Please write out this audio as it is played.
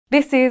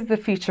This is The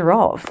Future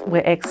Of,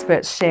 where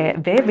experts share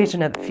their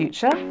vision of the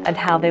future and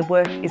how their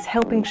work is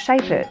helping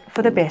shape it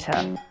for the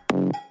better.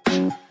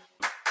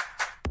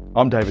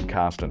 I'm David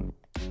Carston.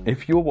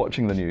 If you're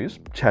watching the news,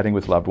 chatting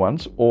with loved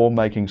ones, or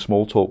making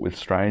small talk with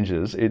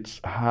strangers,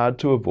 it's hard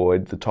to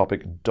avoid the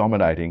topic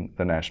dominating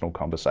the national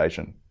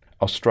conversation: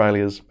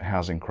 Australia's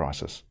housing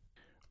crisis.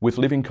 With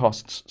living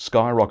costs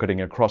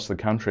skyrocketing across the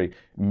country,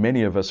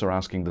 many of us are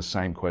asking the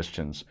same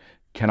questions.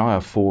 Can I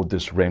afford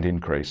this rent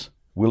increase?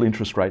 Will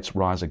interest rates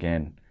rise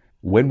again?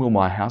 When will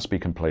my house be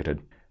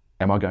completed?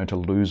 Am I going to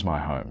lose my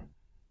home?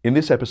 In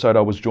this episode,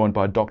 I was joined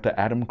by Dr.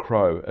 Adam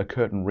Crowe, a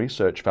Curtin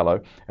Research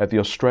Fellow at the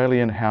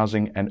Australian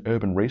Housing and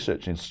Urban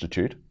Research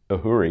Institute,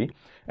 AHURI,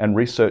 and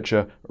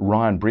researcher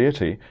Ryan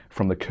Brierty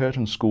from the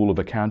Curtin School of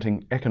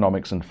Accounting,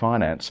 Economics and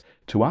Finance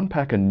to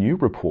unpack a new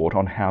report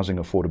on housing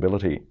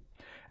affordability.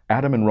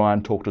 Adam and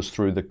Ryan talked us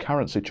through the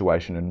current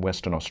situation in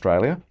Western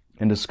Australia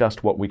and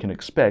discussed what we can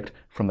expect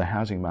from the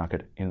housing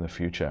market in the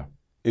future.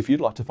 If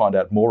you'd like to find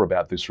out more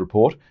about this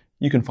report,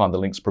 you can find the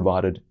links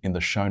provided in the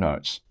show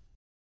notes.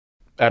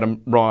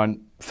 Adam,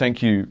 Ryan,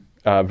 thank you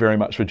very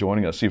much for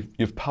joining us.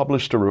 You've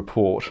published a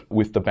report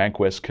with the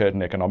Bankwest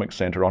Curtin Economics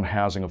Centre on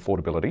housing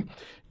affordability.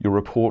 Your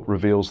report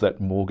reveals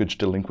that mortgage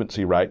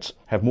delinquency rates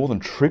have more than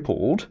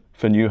tripled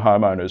for new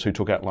homeowners who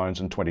took out loans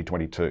in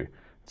 2022.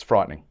 It's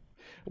frightening.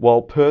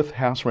 While Perth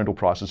house rental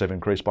prices have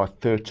increased by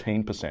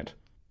 13%,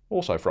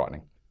 also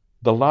frightening.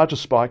 The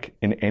largest spike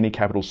in any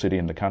capital city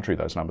in the country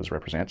those numbers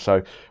represent.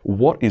 So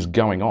what is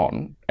going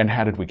on and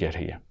how did we get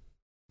here?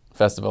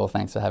 First of all,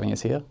 thanks for having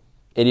us here.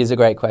 It is a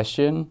great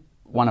question.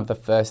 One of the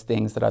first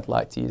things that I'd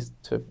like to use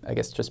to,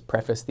 just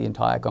preface the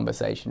entire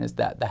conversation is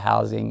that the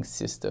housing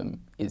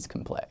system is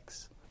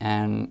complex.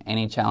 And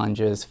any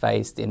challenges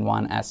faced in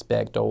one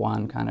aspect or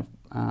one kind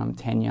of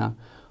tenure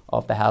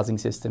of the housing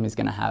system is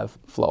going to have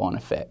flow-on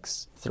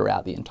effects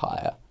throughout the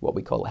entire, what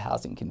we call a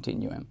housing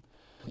continuum.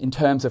 In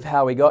terms of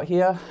how we got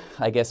here,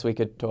 I guess we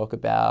could talk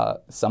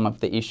about some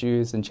of the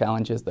issues and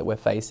challenges that we're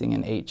facing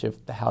in each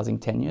of the housing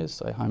tenures,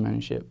 so home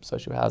ownership,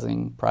 social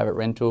housing, private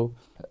rental,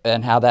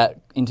 and how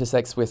that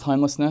intersects with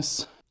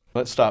homelessness.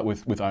 Let's start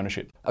with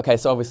ownership. Okay,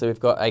 so obviously we've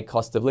got a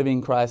cost of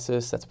living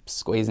crisis that's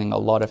squeezing a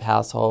lot of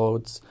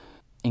households.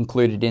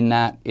 Included in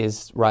that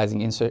is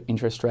rising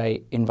interest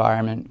rate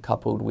environment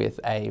coupled with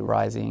a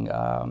rising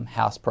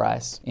house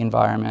price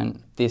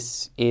environment.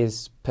 This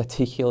is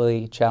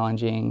particularly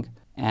challenging,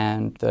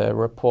 and the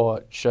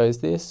report shows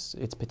this.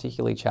 It's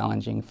particularly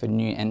challenging for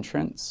new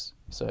entrants,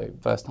 so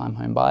first-time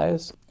home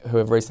buyers who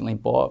have recently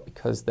bought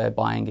because they're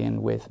buying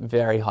in with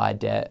very high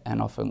debt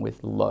and often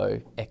with low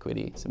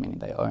equity, so meaning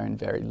they own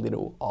very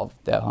little of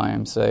their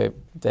home. So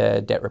their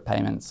debt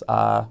repayments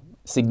are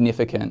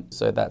significant,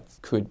 so that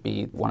could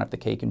be one of the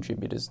key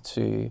contributors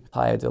to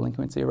higher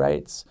delinquency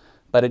rates.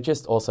 But it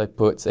just also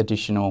puts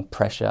additional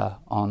pressure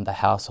on the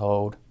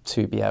household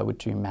to be able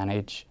to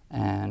manage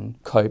and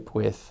cope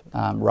with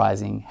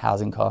rising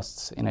housing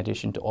costs, in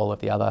addition to all of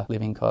the other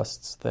living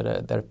costs that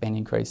have been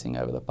increasing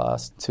over the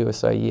past 2 or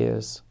so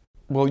years.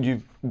 Well,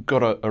 you've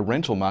got a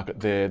rental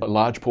market there, a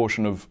large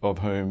portion of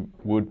whom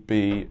would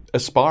be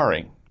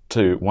aspiring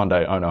to one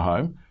day own a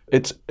home.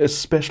 It's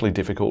especially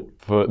difficult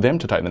for them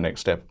to take the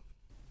next step.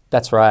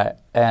 That's right.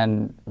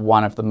 And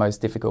one of the most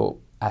difficult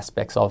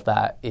aspects of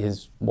that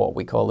is what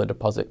we call the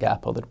deposit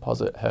gap or the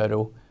deposit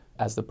hurdle.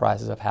 As the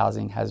prices of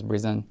housing has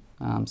risen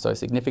so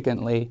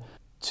significantly,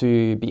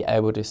 to be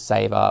able to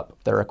save up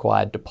the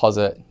required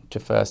deposit to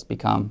first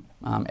become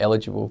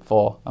eligible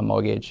for a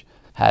mortgage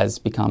has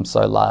become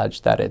so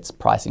large that it's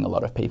pricing a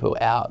lot of people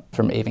out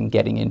from even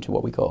getting into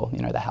what we call,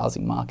 the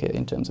housing market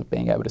in terms of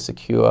being able to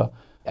secure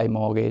a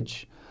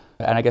mortgage.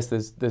 And I guess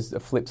there's a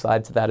flip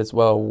side to that as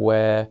well,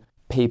 where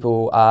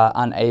people are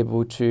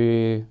unable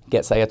to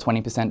get, say, a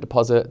 20%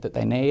 deposit that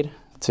they need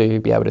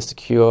to be able to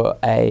secure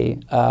a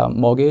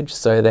mortgage.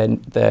 So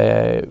then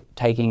they're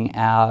taking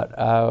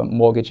out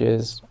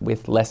mortgages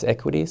with less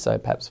equity, so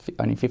perhaps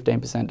only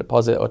 15%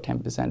 deposit or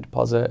 10%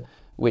 deposit,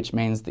 which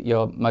means that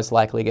you're most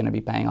likely going to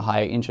be paying a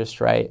higher interest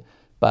rate,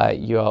 but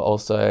you're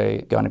also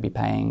going to be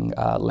paying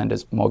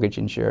lender's mortgage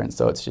insurance.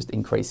 So it's just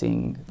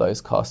increasing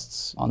those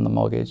costs on the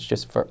mortgage,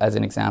 as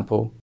an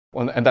example.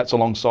 Well, and that's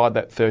alongside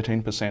that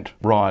 13%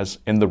 rise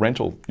in the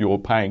rental you're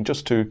paying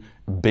just to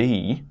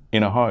be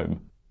in a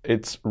home.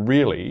 It's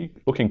really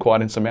looking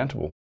quite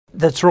insurmountable.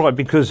 That's right,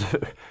 because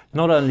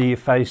not only are you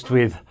faced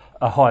with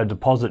a higher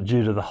deposit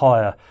due to the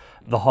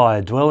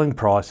higher dwelling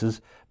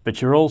prices,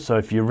 but you're also,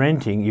 if you're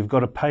renting, you've got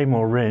to pay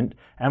more rent,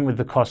 and with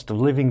the cost of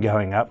living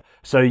going up,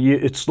 so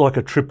it's like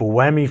a triple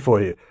whammy for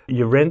you.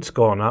 Your rent's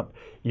gone up,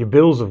 your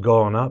bills have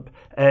gone up,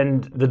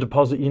 and the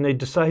deposit you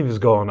need to save has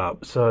gone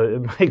up. So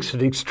it makes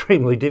it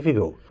extremely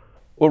difficult.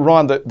 Well,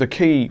 Ryan, the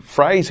key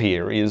phrase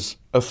here is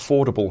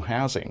affordable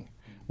housing.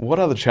 What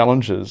are the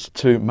challenges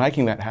to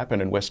making that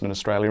happen in Western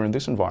Australia in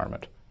this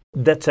environment?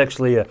 That's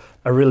actually a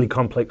really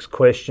complex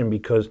question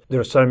because there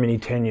are so many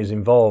tenures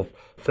involved.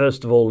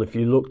 First of all, if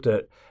you looked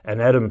at,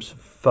 and Adam's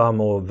far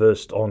more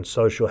versed on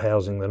social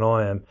housing than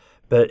I am,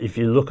 but if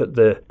you look at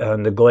the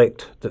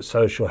neglect that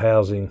social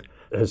housing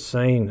has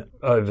seen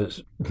over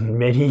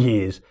many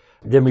years.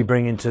 Then we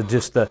bring into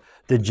just the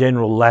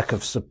general lack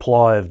of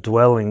supply of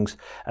dwellings,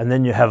 and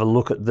then you have a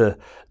look at the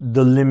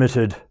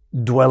limited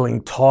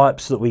dwelling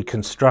types that we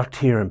construct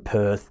here in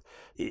Perth.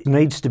 It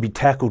needs to be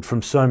tackled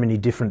from so many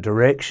different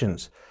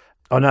directions.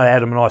 I know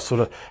Adam and I sort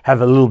of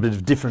have a little bit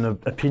of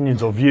different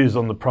opinions or views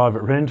on the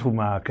private rental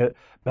market,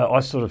 but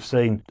I sort of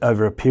seen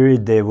over a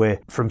period there where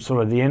from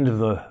sort of the end of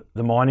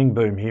the mining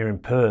boom here in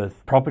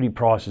Perth, property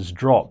prices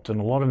dropped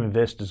and a lot of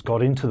investors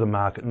got into the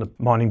market in the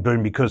mining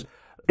boom because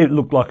it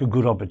looked like a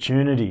good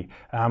opportunity.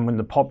 When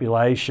the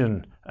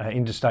population,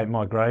 interstate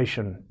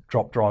migration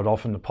dropped right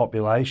off and the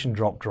population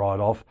dropped right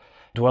off,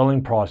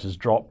 dwelling prices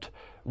dropped,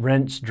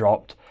 rents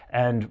dropped,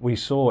 and we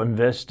saw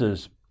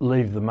investors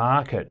leave the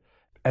market.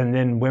 And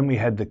then when we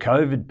had the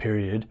COVID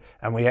period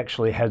and we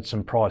actually had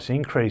some price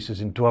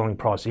increases in dwelling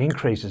price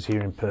increases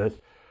here in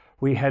Perth,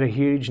 we had a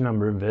huge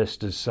number of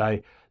investors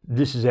say,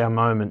 this is our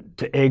moment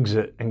to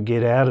exit and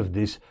get out of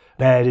this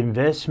bad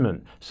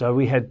investment. So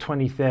we had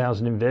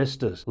 20,000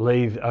 investors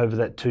leave over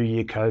that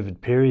 2-year COVID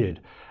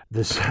period.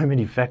 There's so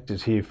many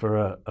factors here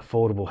for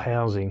affordable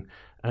housing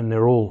and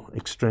they're all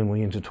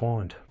extremely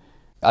intertwined.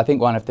 I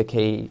think one of the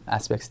key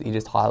aspects that you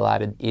just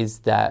highlighted is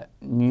that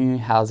new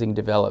housing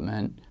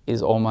development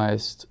is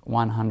almost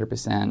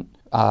 100%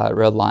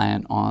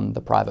 reliant on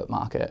the private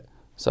market,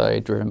 so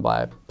driven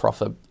by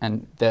profit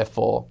and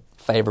therefore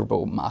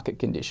favourable market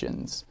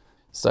conditions.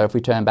 So if we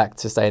turn back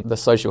to, say, the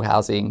social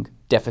housing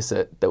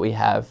deficit that we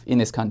have in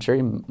this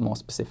country, more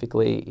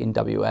specifically in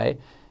WA,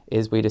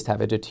 is we just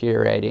have a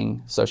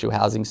deteriorating social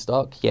housing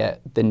stock,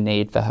 yet the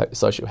need for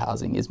social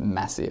housing is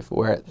massive.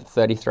 We're at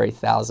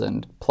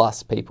 33,000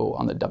 plus people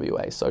on the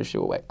WA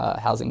social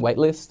housing wait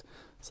list.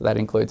 So that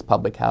includes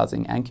public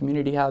housing and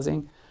community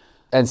housing.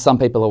 And some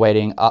people are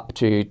waiting up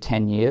to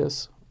 10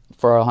 years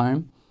for a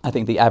home. I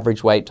think the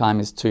average wait time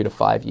is 2 to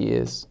 5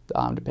 years,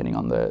 depending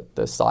on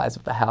the size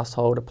of the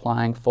household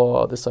applying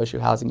for the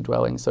social housing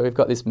dwelling. So we've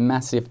got this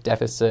massive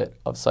deficit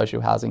of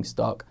social housing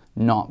stock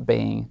not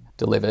being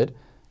delivered.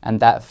 And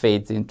that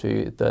feeds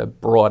into the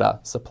broader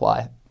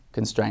supply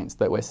constraints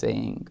that we're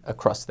seeing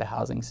across the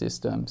housing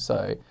system.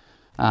 So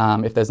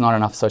if there's not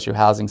enough social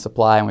housing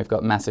supply and we've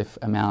got massive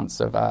amounts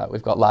of,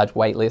 we've got large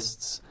wait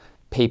lists,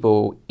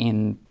 people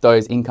in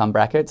those income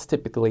brackets,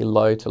 typically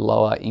low to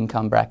lower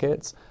income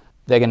brackets,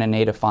 they're going to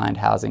need to find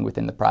housing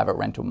within the private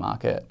rental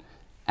market.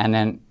 And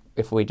then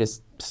if we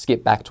just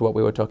skip back to what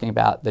we were talking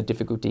about, the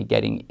difficulty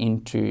getting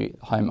into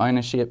home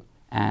ownership,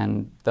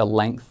 and the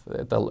length,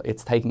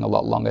 it's taking a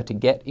lot longer to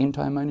get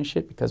into home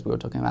ownership because we were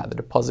talking about the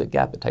deposit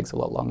gap. It takes a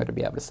lot longer to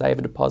be able to save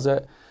a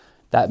deposit.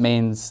 That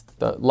means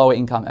the lower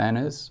income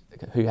earners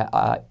who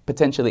are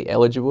potentially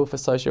eligible for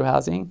social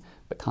housing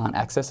but can't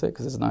access it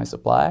because there's no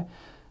supply,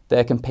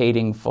 they're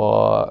competing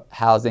for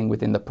housing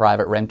within the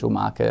private rental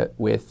market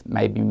with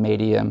maybe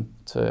medium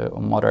to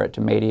or moderate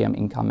to medium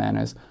income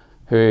earners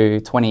who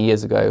 20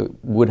 years ago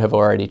would have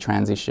already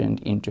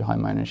transitioned into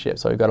home ownership.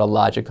 So we've got a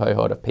larger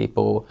cohort of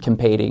people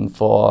competing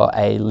for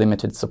a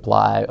limited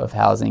supply of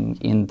housing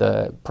in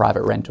the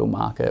private rental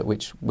market,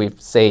 which we've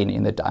seen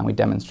and we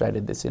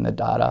demonstrated this in the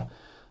data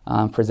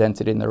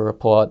presented in the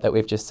report, that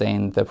we've just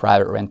seen the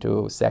private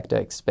rental sector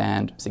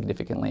expand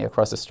significantly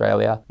across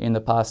Australia in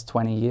the past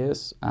 20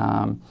 years.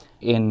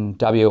 In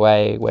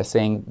WA, we're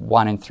seeing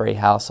 1 in 3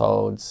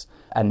 households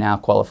are now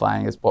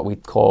qualifying as what we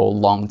call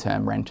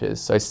long-term renters,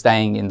 so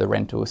staying in the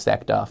rental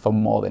sector for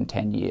more than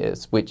 10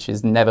 years, which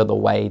is never the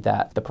way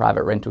that the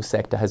private rental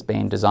sector has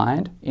been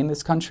designed in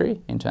this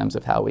country in terms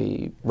of how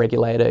we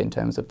regulate it, in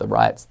terms of the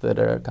rights that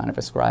are kind of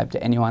ascribed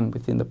to anyone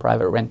within the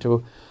private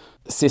rental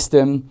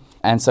system.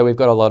 And so we've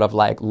got a lot of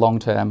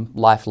long-term,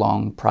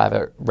 lifelong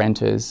private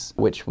renters,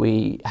 which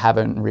we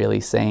haven't really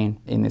seen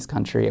in this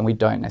country, and we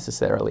don't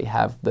necessarily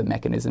have the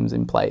mechanisms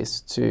in place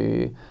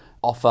to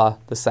offer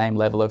the same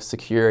level of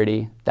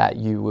security that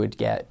you would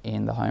get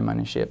in the home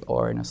ownership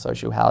or in a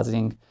social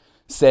housing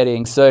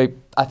setting. So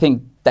I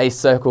think they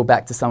circle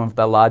back to some of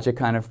the larger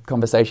kind of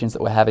conversations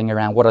that we're having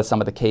around what are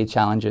some of the key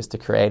challenges to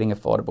creating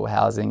affordable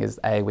housing is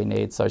we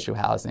need social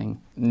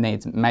housing,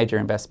 needs major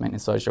investment in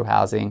social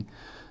housing.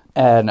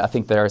 And I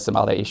think there are some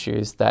other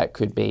issues that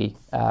could be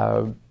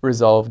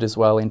resolved as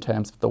well in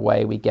terms of the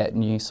way we get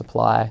new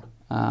supply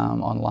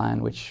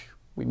online, which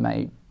we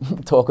may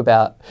talk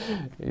about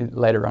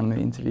later on in the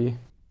interview.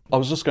 I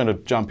was just going to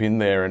jump in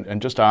there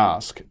and just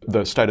ask,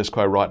 the status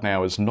quo right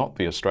now is not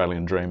the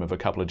Australian dream of a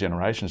couple of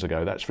generations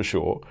ago, that's for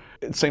sure.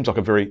 It seems like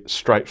a very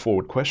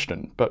straightforward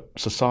question, but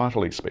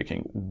societally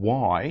speaking,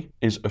 why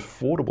is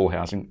affordable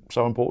housing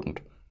so important?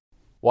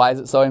 Why is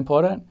it so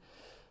important?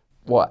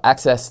 Well,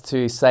 access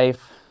to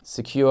safe,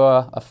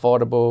 secure,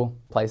 affordable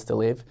place to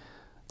live.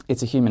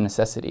 It's a human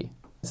necessity.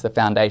 It's the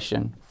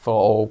foundation for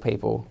all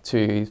people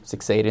to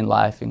succeed in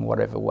life in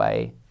whatever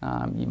way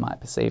you might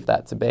perceive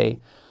that to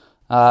be.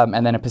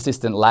 And then a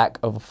persistent lack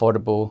of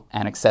affordable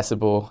and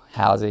accessible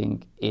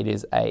housing, it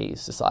is a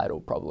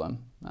societal problem.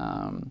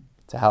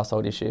 It's a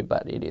household issue,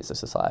 but it is a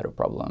societal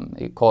problem.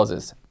 It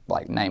causes,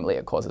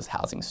 it causes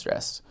housing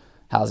stress.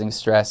 housing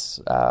stress,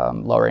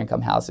 lower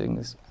income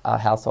households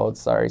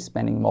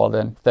spending more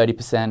than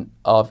 30%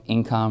 of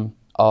income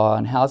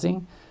on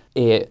housing.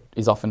 It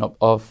is often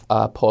of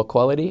poor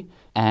quality,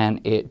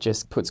 and it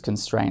just puts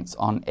constraints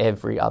on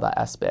every other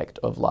aspect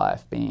of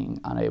life, being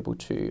unable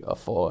to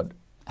afford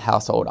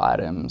household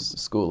items,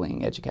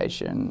 schooling,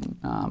 education,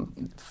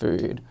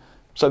 food.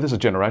 So there's a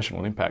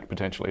generational impact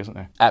potentially, isn't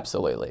there?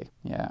 Absolutely,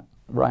 yeah.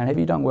 Ryan, have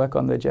you done work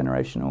on the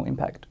generational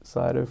impact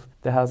side of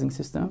the housing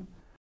system?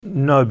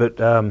 No,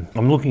 but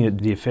I'm looking at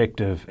the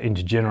effect of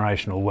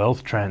intergenerational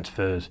wealth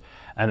transfers,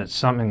 and it's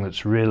something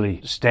that's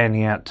really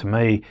standing out to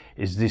me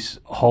is this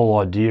whole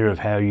idea of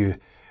how you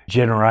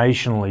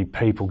generationally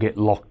people get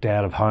locked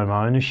out of home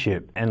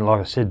ownership. And like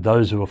I said,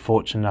 those who are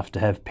fortunate enough to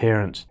have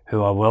parents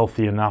who are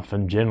wealthy enough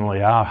and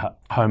generally are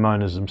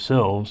homeowners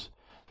themselves,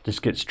 this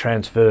gets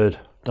transferred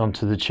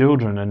onto the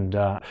children, and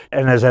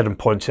as Adam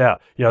points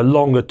out,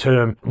 longer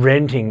term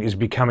renting is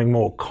becoming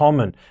more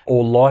common,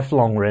 or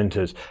lifelong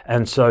renters.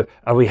 And so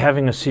are we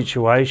having a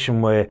situation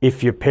where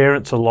if your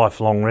parents are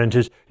lifelong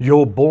renters,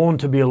 you're born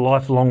to be a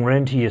lifelong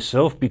renter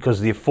yourself because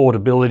the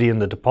affordability and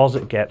the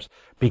deposit gaps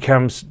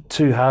becomes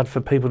too hard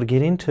for people to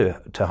get into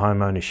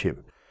home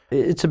ownership?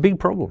 It's a big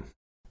problem.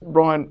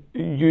 Ryan,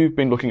 you've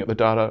been looking at the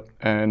data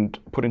and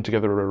putting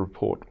together a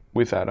report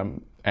with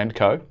Adam and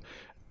co.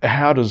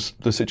 How does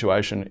the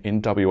situation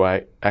in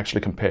WA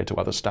actually compare to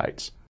other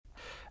states?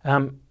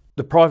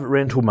 The private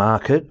rental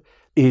market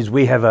is,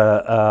 we have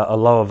a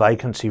lower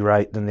vacancy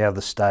rate than the other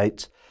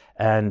states,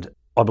 and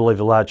I believe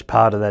a large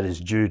part of that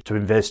is due to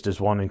investors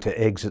wanting to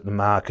exit the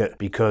market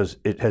because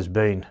it has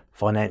been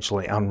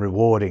financially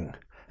unrewarding.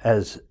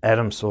 As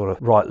Adam sort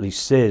of rightly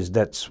says,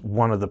 that's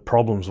one of the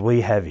problems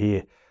we have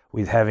here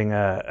with having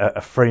a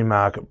free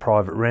market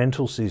private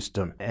rental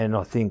system. And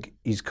I think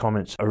his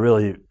comments are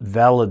really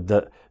valid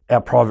that our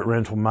private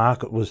rental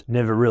market was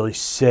never really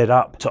set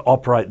up to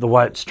operate the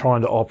way it's trying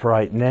to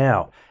operate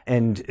now.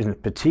 And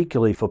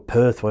particularly for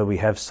Perth, where we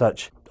have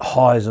such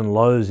highs and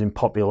lows in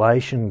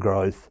population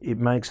growth, it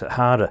makes it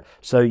harder.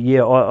 So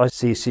yeah, I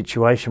see a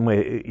situation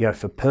where,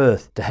 for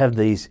Perth to have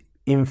these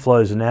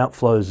inflows and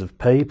outflows of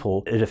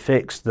people, it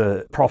affects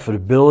the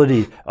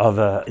profitability of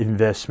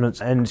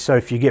investments. And so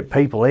if you get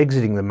people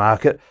exiting the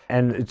market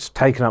and it's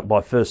taken up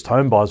by first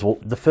home buyers, well,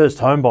 the first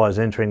home buyers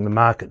entering the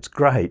market's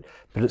great,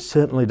 but it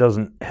certainly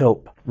doesn't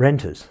help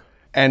renters.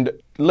 And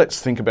let's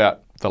think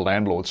about the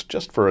landlords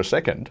just for a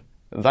second.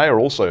 They are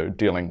also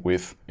dealing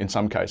with, in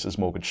some cases,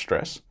 mortgage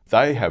stress.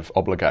 They have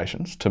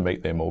obligations to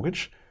meet their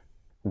mortgage.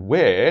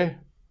 Where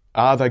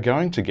are they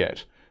going to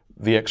get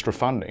the extra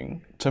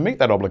funding to meet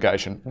that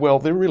obligation? Well,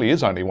 there really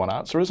is only one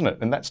answer, isn't it?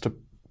 And that's to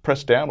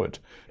press downward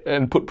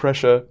and put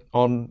pressure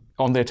on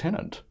their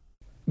tenant.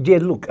 Yeah,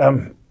 look,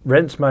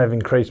 rents may have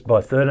increased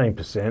by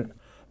 13%,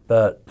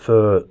 but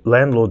for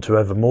landlords who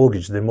have a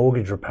mortgage, their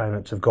mortgage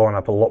repayments have gone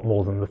up a lot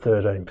more than the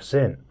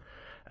 13%.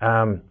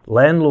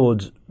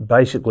 Landlords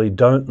basically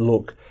don't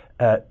look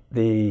at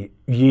the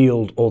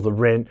yield or the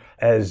rent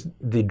as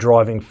the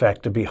driving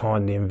factor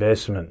behind the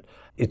investment.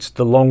 It's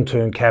the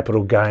long-term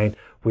capital gain,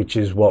 which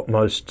is what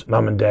most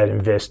mum and dad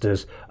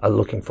investors are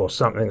looking for,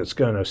 something that's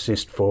going to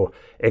assist for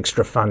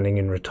extra funding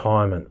in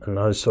retirement and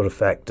those sort of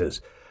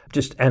factors.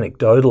 Just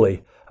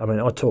anecdotally,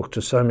 I talked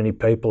to so many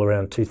people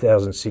around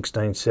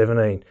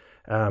 2016-17,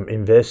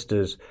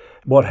 investors.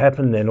 What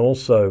happened then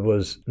also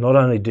was not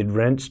only did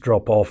rents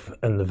drop off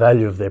and the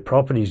value of their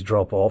properties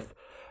drop off,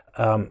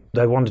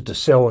 they wanted to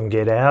sell and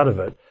get out of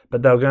it,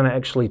 but they were going to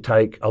actually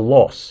take a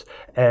loss.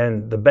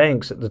 And the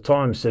banks at the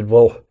time said,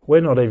 well, we're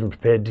not even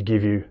prepared to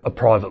give you a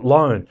private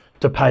loan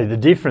to pay the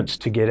difference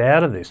to get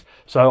out of this.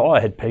 So I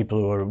had people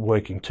who were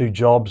working 2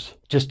 jobs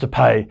just to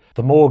pay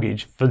the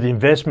mortgage for the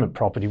investment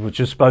property, which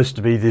is supposed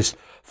to be this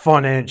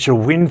financial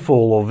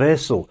windfall or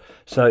vessel.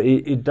 So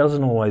it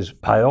doesn't always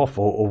pay off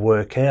or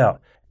work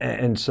out.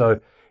 And so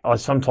I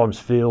sometimes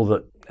feel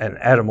that, and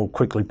Adam will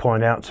quickly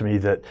point out to me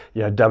that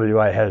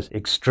WA has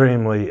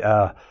extremely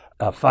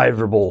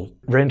favourable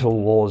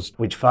rental laws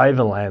which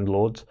favour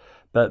landlords,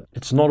 but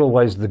it's not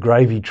always the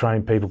gravy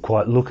train people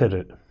quite look at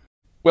it.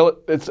 Well,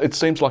 it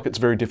seems like it's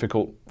very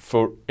difficult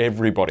for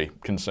everybody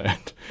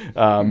concerned,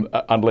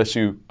 unless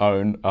you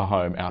own a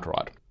home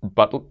outright.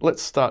 But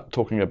let's start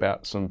talking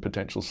about some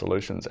potential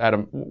solutions.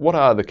 Adam, what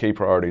are the key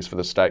priorities for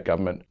the state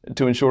government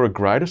to ensure a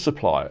greater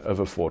supply of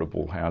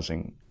affordable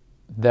housing?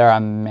 There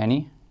are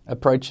many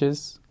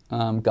approaches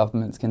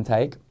governments can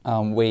take.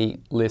 We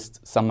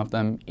list some of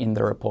them in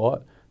the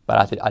report,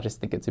 but I just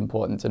think it's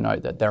important to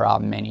note that there are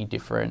many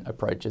different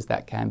approaches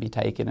that can be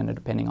taken, and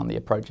depending on the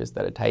approaches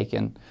that are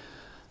taken,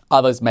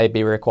 others may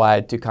be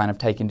required to kind of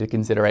take into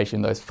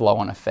consideration those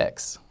flow-on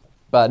effects.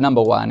 But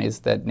number one is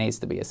that needs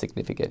to be a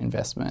significant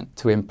investment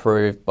to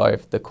improve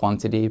both the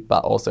quantity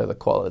but also the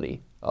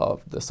quality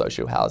of the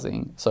social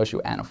and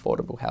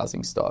affordable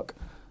housing stock.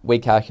 We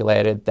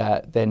calculated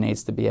that there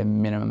needs to be a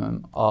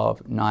minimum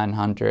of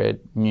 900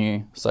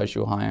 new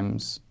social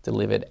homes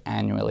delivered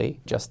annually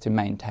just to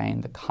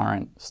maintain the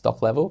current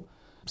stock level.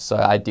 So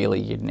ideally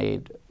you'd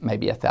need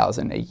maybe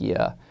 1,000 a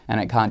year, and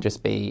it can't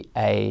just be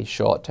a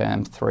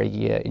short-term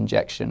 3-year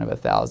injection of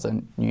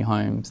 1,000 new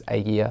homes a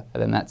year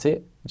and then that's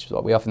it, which is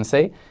what we often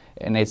see.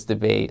 It needs to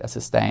be a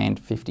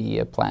sustained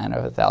 50-year plan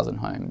of 1,000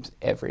 homes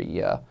every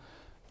year.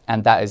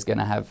 And that is going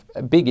to have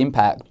a big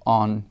impact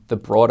on the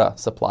broader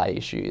supply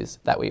issues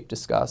that we've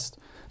discussed.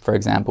 For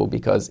example,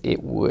 because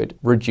it would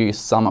reduce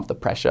some of the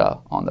pressure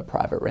on the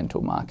private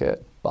rental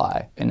market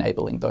by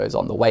enabling those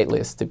on the wait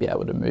list to be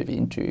able to move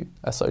into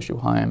a social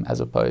home as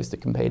opposed to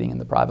competing in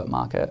the private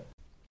market.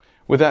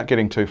 Without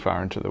getting too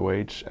far into the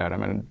weeds,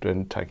 Adam,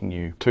 and taking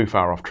you too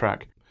far off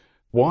track,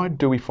 why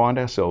do we find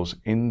ourselves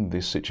in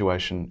this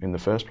situation in the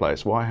first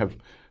place? Why have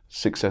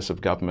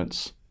successive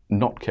governments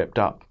not kept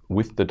up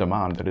with the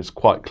demand that is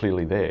quite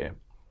clearly there?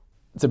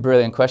 It's a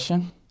brilliant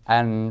question.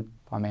 And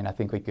I mean, I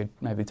think we could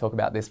maybe talk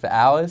about this for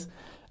hours,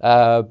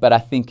 but I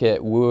think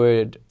it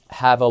would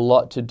have a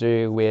lot to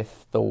do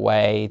with the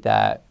way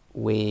that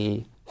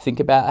we think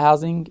about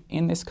housing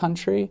in this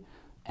country,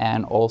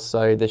 and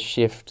also the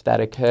shift that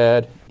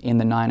occurred in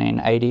the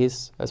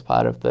 1980s as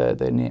part of the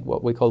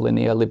what we call the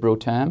neoliberal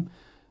term,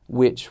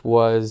 which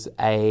was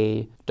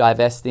a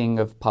divesting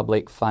of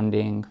public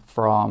funding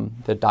from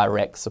the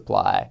direct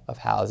supply of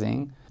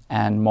housing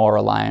and more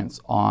reliance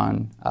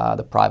on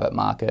the private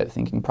market,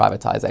 thinking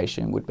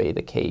privatisation would be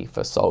the key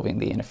for solving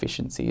the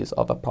inefficiencies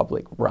of a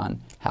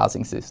public-run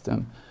housing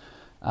system.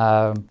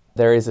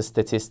 There is a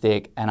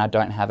statistic, and I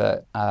don't have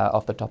it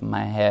off the top of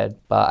my head,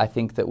 but I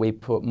think that we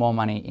put more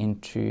money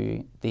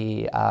into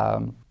the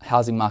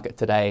housing market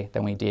today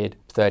than we did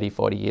 30,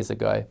 40 years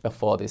ago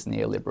before this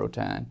neoliberal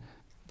turn.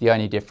 The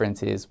only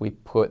difference is we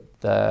put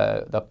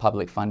the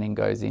public funding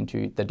goes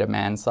into the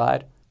demand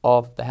side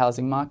of the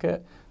housing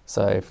market.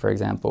 So, for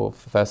example,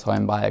 first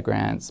home buyer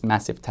grants,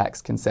 massive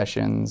tax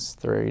concessions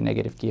through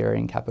negative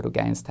gearing, capital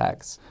gains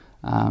tax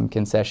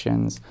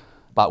concessions,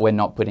 but we're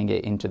not putting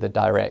it into the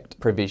direct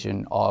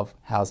provision of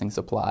housing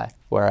supply.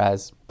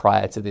 Whereas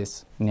prior to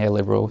this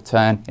neoliberal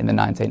turn in the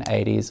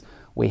 1980s,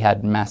 we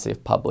had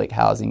massive public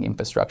housing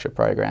infrastructure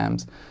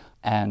programs,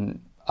 and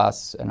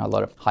us and a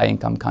lot of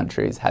high-income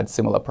countries had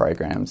similar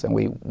programs, and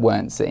we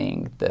weren't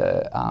seeing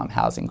the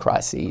housing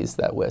crises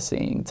that we're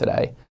seeing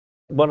today.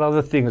 One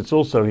other thing that's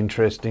also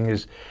interesting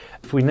is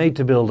if we need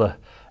to build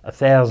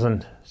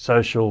 1,000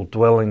 social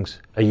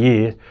dwellings a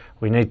year,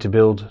 we need to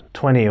build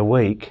 20 a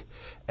week,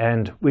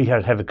 and we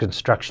have a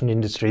construction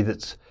industry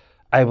that's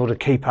able to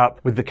keep up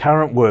with the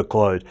current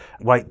workload.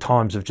 Wait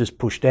times have just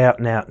pushed out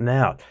and out and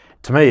out.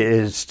 To me,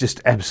 it's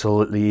just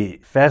absolutely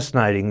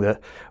fascinating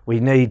that we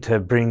need to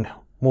bring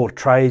more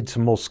trades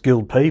and more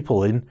skilled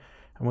people in,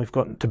 and we've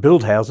got to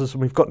build houses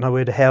and we've got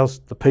nowhere to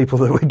house the people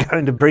that we're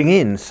going to bring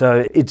in.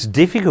 So it's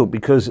difficult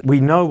because we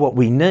know what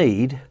we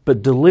need,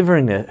 but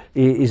delivering it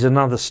is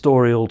another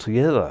story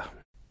altogether.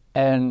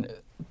 And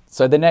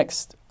so the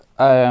next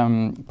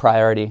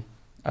priority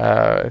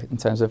in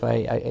terms of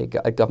a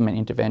government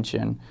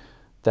intervention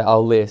that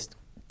I'll list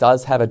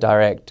does have a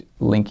direct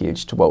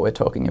linkage to what we're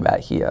talking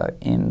about here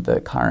in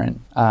the current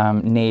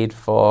need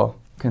for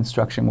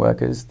construction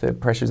workers, the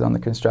pressures on the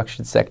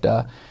construction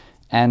sector.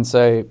 And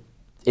so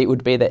it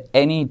would be that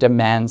any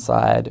demand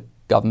side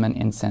government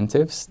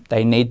incentives,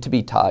 they need to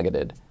be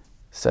targeted.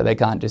 So they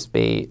can't just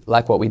be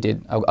like what we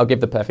did. I'll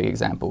give the perfect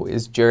example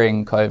is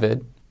during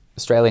COVID,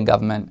 Australian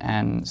government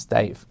and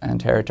state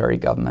and territory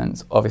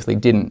governments obviously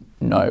didn't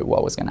know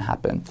what was going to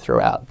happen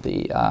throughout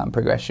the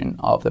progression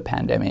of the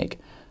pandemic.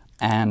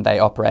 And they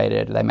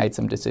made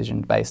some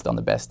decisions based on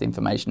the best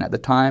information at the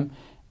time.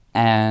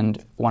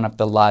 And one of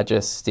the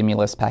largest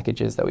stimulus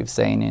packages that we've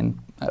seen in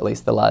at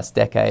least the last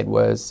decade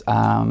was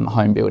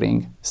home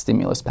building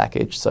stimulus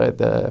package. So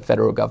the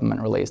federal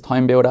government released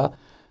Home Builder,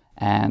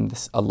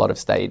 and a lot of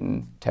state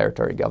and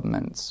territory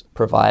governments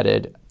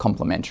provided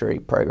complementary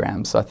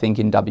programs. So I think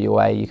in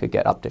WA you could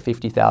get up to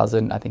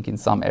 $50,000. I think in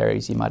some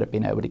areas you might have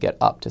been able to get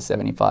up to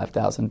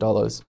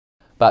 $75,000.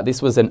 But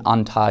this was an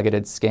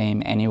untargeted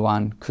scheme.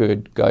 Anyone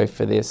could go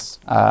for this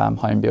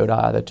home builder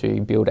either to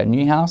build a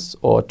new house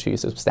or to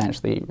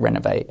substantially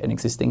renovate an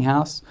existing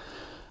house.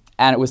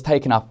 And it was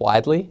taken up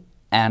widely.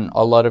 And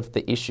a lot of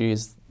the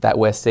issues that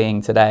we're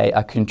seeing today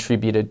are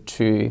contributed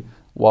to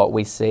what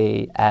we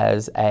see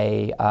as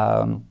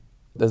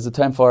there's a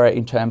term for it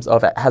in terms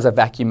of it has a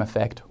vacuum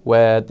effect,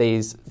 where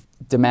these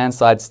demand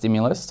side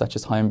stimulus, such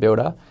as home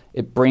builder,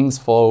 it brings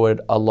forward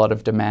a lot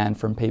of demand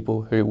from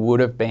people who would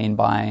have been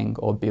buying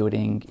or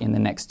building in the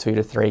next 2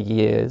 to 3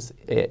 years.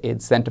 It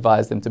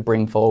incentivized them to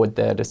bring forward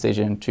their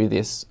decision to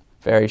this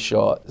very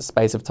short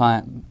space of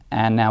time.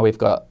 And now we've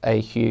got a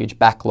huge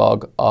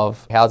backlog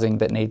of housing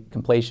that need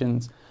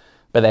completions.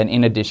 But then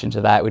in addition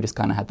to that, we just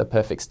kind of had the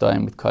perfect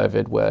storm with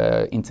COVID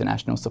where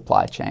international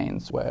supply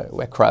chains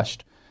were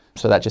crushed.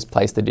 So that just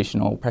placed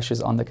additional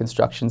pressures on the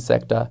construction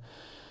sector.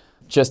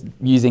 Just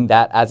using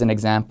that as an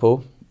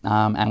example,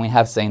 and we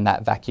have seen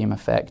that vacuum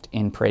effect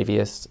in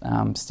previous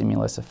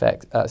stimulus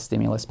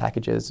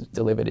packages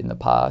delivered in the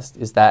past,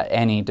 is that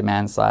any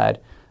demand side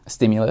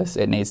stimulus,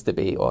 it needs to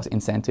be, or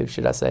incentive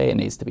should I say, it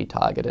needs to be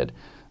targeted.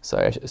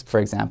 So for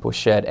example,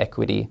 shared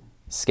equity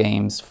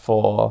schemes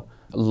for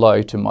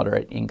low to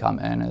moderate income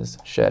earners,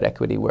 shared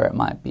equity, where it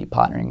might be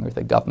partnering with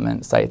the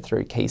government, say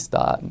through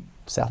Keystart.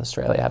 South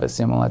Australia have a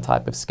similar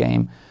type of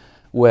scheme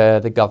where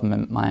the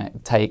government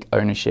might take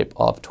ownership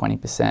of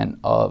 20%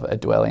 of a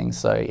dwelling,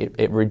 so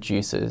it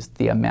reduces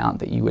the amount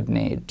that you would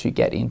need to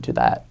get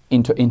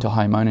into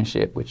home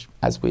ownership, which,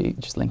 as we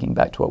just linking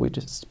back to what we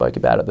just spoke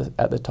about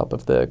at the top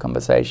of the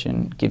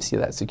conversation, gives you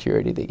that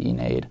security that you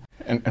need.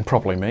 And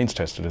properly means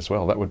tested as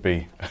well. That would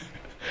be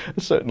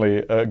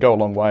certainly go a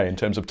long way in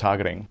terms of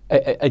targeting.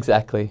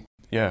 Exactly.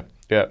 Yeah.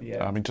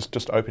 I mean,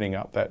 just opening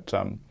up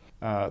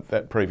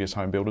that previous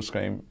home builder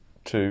scheme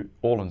to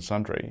all and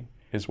sundry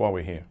is why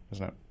we're here,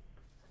 isn't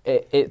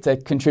it? It's a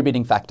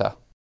contributing factor.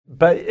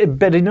 But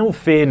in all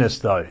fairness,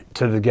 though,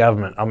 to the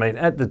government, I mean,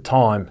 at the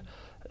time,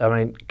 I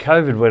mean,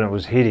 COVID when it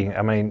was hitting,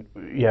 I mean,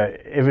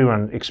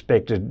 everyone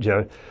expected,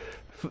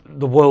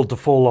 the world to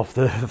fall off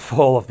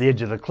the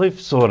edge of the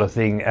cliff, sort of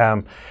thing,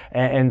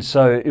 and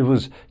so it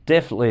was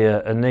definitely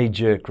a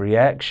knee-jerk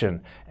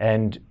reaction.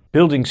 And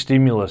building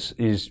stimulus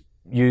is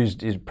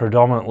used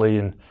predominantly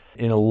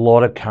in a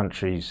lot of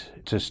countries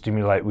to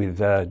stimulate with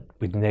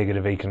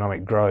negative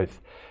economic growth.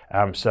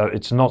 So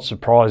it's not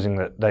surprising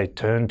that they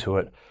turned to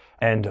it.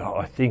 And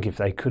I think if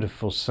they could have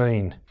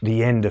foreseen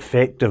the end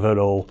effect of it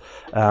all,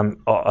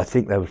 I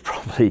think they would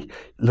probably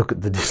look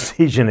at the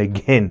decision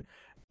again.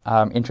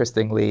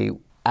 Interestingly,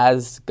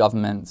 as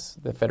governments,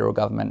 the federal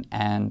government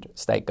and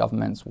state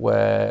governments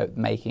were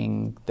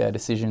making their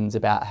decisions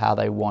about how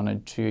they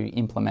wanted to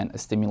implement a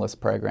stimulus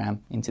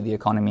program into the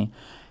economy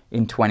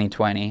in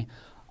 2020,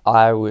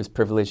 I was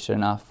privileged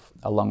enough,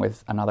 along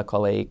with another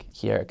colleague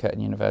here at Curtin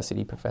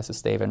University, Professor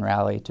Stephen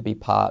Rowley, to be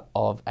part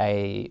of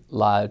a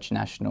large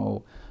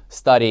national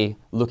study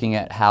looking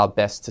at how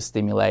best to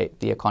stimulate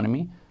the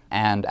economy.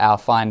 And our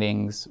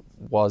findings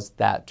was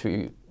that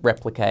to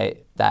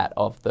replicate that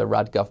of the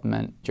Rudd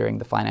government during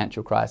the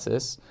financial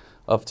crisis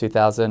of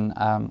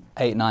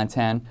 2008, 9,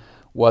 10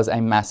 was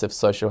a massive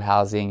social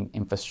housing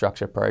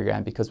infrastructure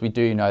program, because we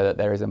do know that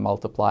there is a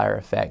multiplier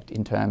effect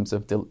in terms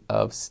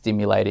of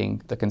stimulating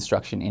the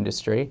construction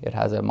industry. It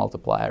has a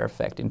multiplier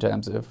effect in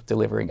terms of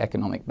delivering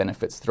economic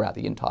benefits throughout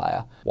the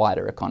entire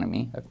wider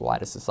economy, a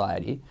wider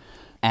society.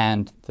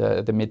 And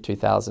the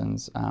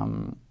mid-2000s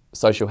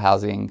social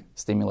housing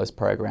stimulus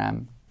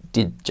program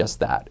did just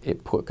that.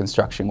 It put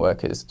construction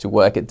workers to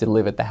work. It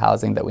delivered the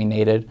housing that we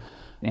needed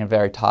in a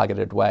very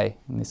targeted way,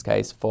 in this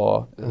case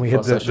for we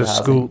had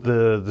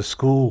the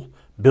school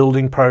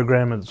building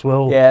program as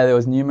well. Yeah, there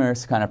was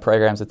numerous kind of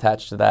programs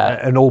attached to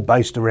that. And all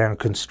based around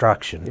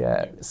construction.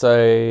 Yeah,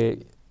 so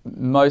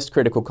most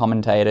critical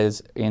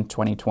commentators in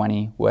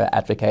 2020 were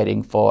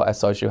advocating for a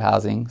social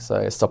housing, so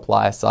a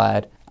supply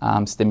side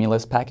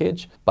stimulus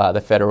package, but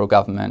the federal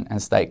government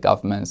and state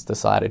governments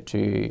decided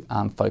to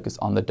focus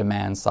on the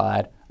demand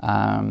side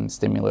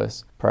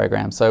stimulus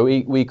program. So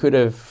we could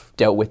have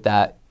dealt with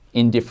that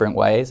in different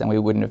ways, and we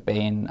wouldn't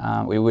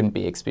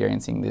be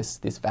experiencing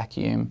this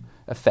vacuum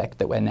effect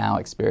that we're now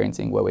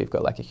experiencing, where we've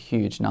got like a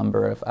huge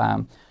number of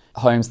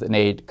homes that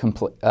need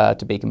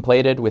to be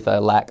completed with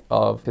a lack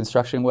of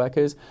construction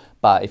workers.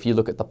 But if you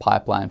look at the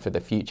pipeline for the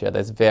future,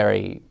 there's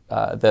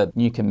the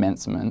new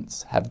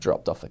commencements have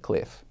dropped off a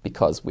cliff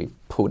because we've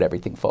pulled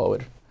everything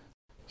forward.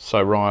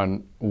 So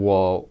Ryan,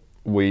 while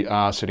we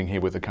are sitting here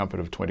with the comfort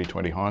of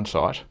 2020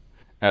 hindsight,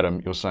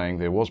 Adam, you're saying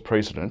there was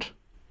precedent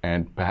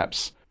and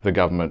perhaps the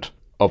government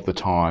of the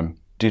time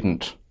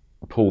didn't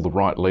pull the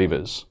right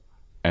levers,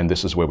 and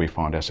this is where we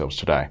find ourselves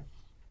today.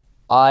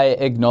 I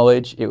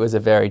acknowledge it was a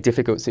very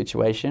difficult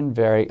situation,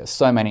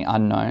 so many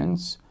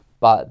unknowns,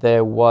 but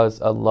there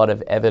was a lot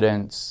of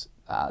evidence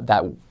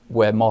that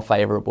were more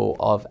favourable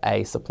of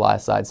a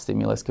supply-side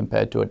stimulus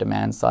compared to a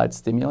demand-side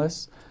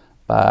stimulus.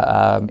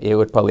 But it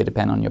would probably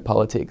depend on your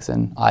politics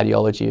and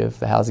ideology of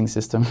the housing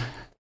system.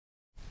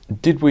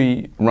 Did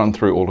we run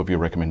through all of your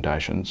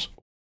recommendations?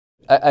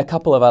 A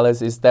couple of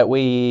others is that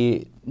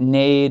we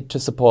need to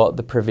support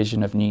the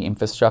provision of new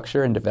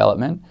infrastructure and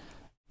development.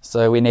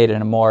 So we need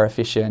a more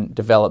efficient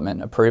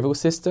development approval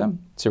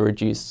system to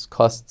reduce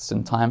costs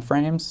and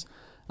timeframes.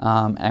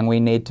 And we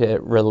need to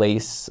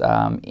release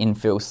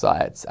infill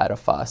sites at a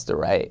faster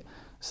rate.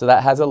 So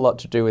that has a lot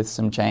to do with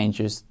some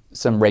changes,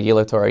 some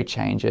regulatory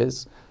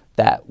changes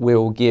that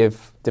will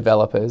give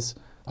developers,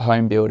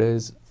 home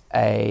builders,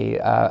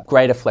 a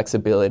greater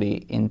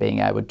flexibility in being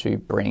able to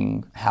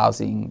bring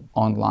housing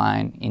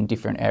online in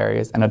different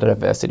areas, and a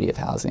diversity of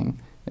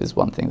housing is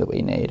one thing that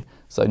we need.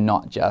 So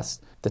not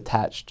just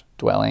detached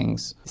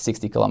dwellings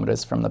 60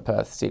 kilometres from the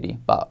Perth city,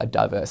 but a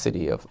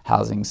diversity of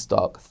housing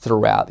stock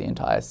throughout the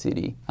entire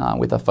city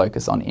with a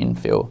focus on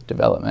infill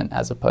development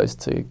as opposed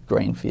to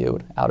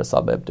greenfield outer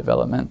suburb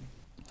development.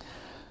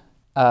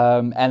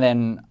 And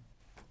then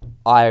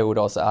I would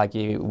also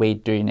argue we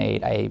do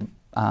need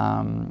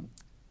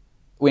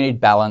we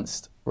need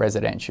balanced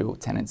residential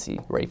tenancy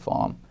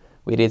reform.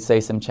 We did see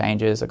some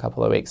changes a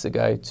couple of weeks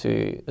ago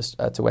to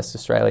West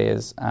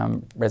Australia's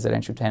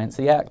Residential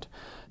Tenancy Act,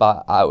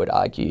 but I would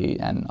argue,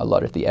 and a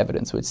lot of the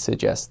evidence would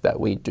suggest, that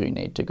we do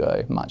need to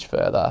go much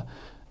further.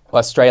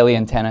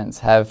 Australian tenants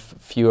have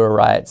fewer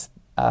rights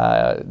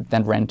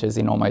than renters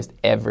in almost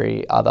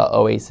every other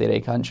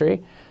OECD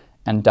country,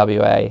 and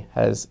WA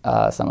has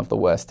some of the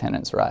worst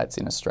tenants' rights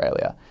in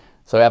Australia.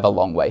 So we have a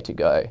long way to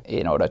go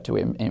in order to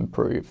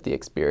improve the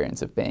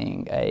experience of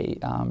being a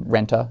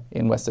renter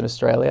in Western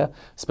Australia,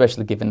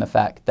 especially given the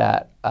fact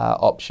that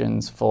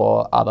options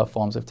for other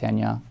forms of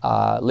tenure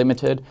are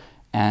limited,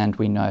 and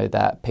we know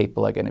that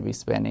people are going to be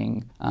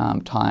spending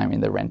time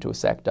in the rental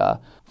sector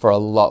for a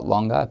lot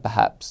longer,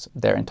 perhaps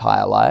their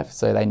entire life.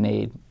 So they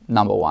need,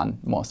 number one,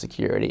 more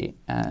security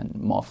and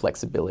more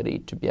flexibility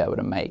to be able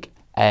to make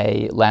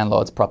a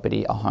landlord's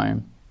property a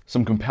home.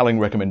 Some compelling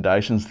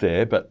recommendations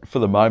there, but for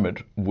the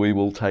moment, we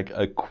will take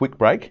a quick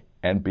break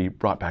and be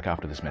right back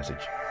after this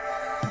message.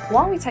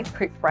 While we take a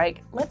quick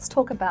break, let's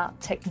talk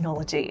about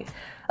technology.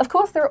 Of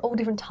course, there are all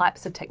different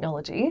types of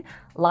technology,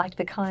 like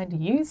the kind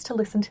used to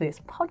listen to this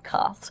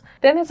podcast.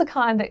 Then there's a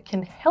kind that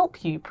can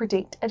help you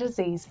predict a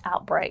disease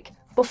outbreak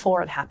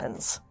before it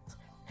happens.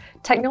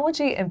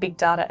 Technology and big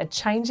data are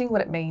changing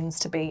what it means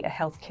to be a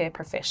healthcare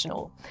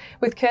professional.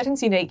 With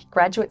Curtin's unique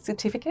graduate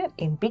certificate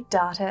in big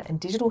data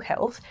and digital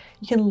health,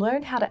 you can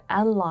learn how to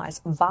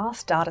analyse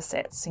vast data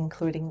sets,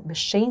 including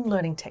machine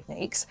learning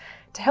techniques,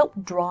 to help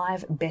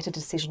drive better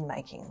decision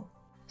making.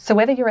 So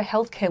whether you're a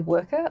healthcare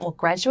worker or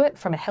graduate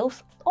from a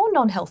health or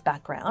non-health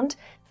background,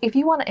 if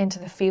you want to enter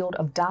the field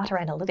of data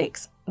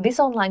analytics,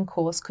 this online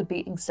course could be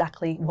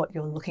exactly what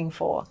you're looking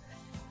for.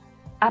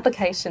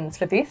 Applications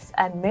for this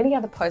and many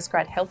other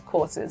postgrad health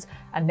courses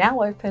are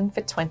now open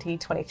for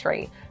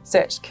 2023.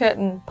 Search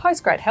Curtin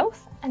Postgrad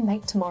Health and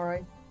make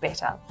tomorrow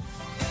better.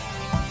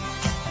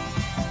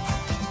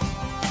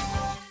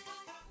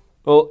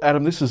 Well,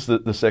 Adam, this is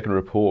the second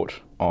report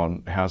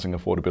on housing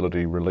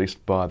affordability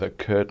released by the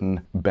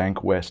Curtin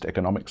Bank West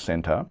Economics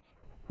Centre.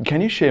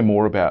 Can you share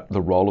more about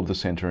the role of the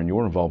centre and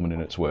your involvement in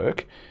its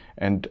work,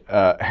 and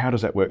how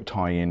does that work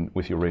tie in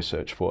with your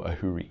research for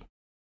Ahuri?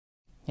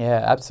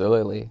 Yeah,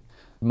 absolutely.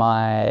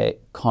 My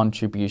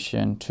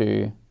contribution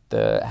to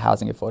the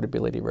Housing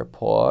Affordability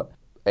Report,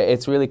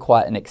 it's really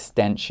quite an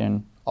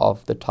extension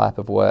of the type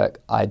of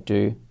work I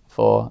do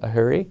for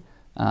Ahuri,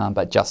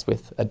 but just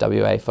with a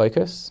WA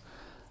focus.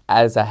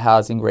 As a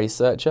housing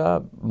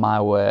researcher, my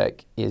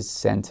work is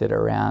centred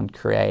around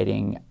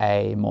creating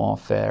a more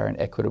fair and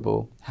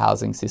equitable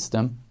housing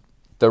system.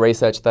 The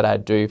research that I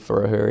do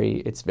for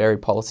Ahuri, it's very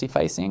policy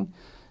facing,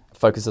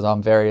 focuses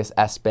on various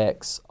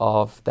aspects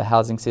of the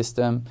housing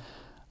system,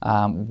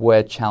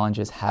 where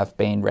challenges have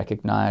been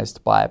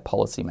recognised by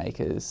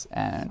policymakers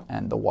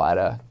and the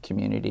wider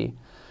community.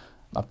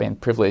 I've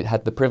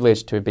had the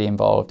privilege to be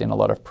involved in a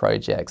lot of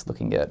projects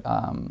looking at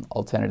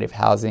alternative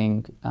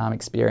housing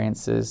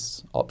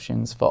experiences,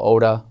 options for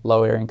older,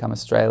 lower income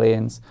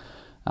Australians,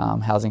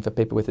 housing for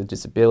people with a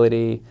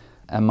disability,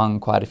 among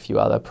quite a few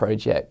other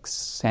projects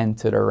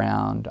centred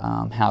around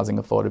housing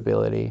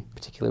affordability,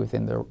 particularly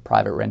within the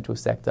private rental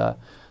sector.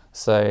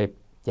 So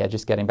yeah,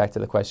 just getting back to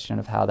the question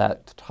of how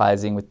that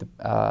ties in with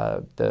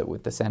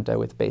the centre,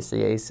 with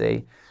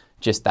BCEC,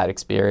 just that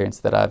experience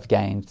that I've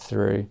gained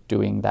through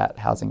doing that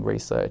housing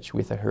research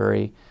with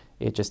Ahuri,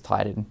 it just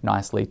tied in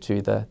nicely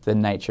to the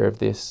nature of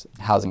this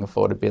housing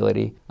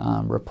affordability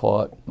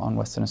report on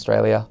Western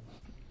Australia.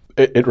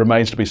 It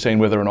remains to be seen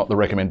whether or not the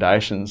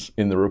recommendations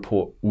in the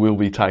report will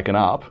be taken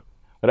up.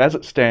 But as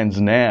it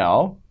stands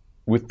now,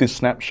 with this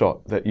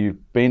snapshot that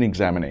you've been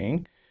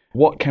examining,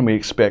 what can we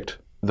expect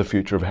the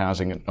future of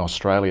housing in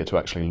Australia to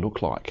actually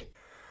look like?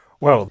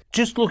 Well,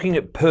 just looking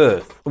at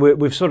Perth,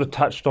 we've sort of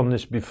touched on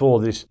this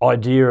before, this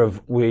idea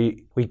of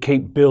we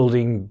keep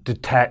building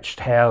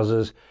detached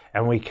houses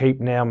and we keep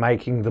now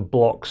making the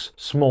blocks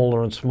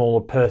smaller and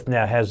smaller. Perth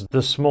now has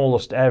the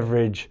smallest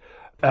average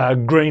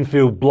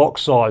greenfield block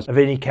size of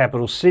any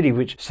capital city,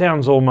 which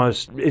sounds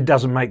it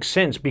doesn't make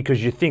sense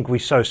because you think we're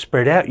so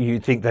spread out,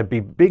 you'd think they'd be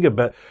bigger,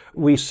 but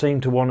we seem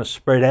to want to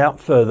spread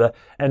out further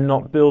and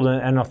not build.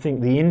 And I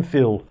think the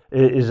infill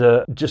is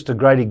just a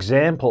great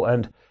example.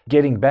 And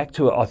getting back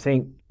to it, I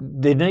think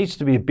there needs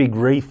to be a big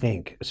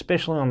rethink,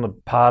 especially on the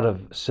part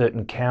of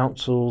certain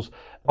councils.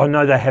 I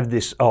know they have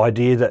this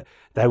idea that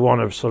they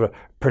want to sort of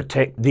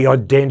protect the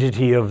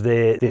identity of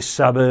their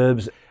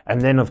suburbs.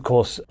 And then, of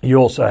course, you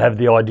also have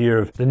the idea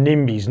of the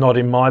NIMBYs, not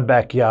in my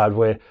backyard,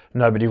 where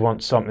nobody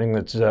wants something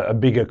that's a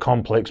bigger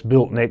complex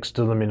built next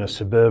to them in a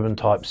suburban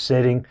type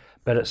setting.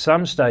 But at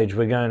some stage,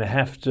 we're going to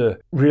have to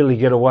really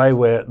get away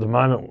where at the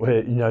moment, where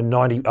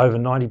over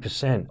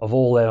 90% of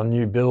all our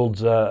new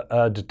builds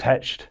are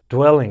detached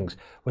dwellings.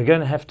 We're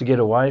going to have to get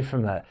away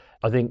from that.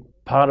 I think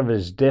part of it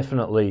is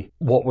definitely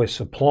what we're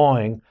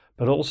supplying,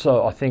 but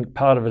also I think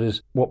part of it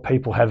is what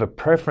people have a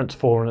preference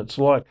for, and it's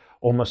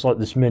almost like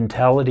this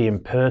mentality in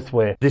Perth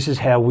where this is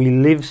how we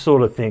live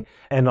sort of thing.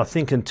 And I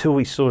think until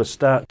we sort of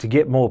start to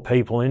get more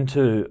people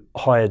into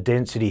higher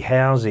density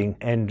housing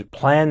and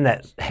plan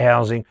that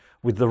housing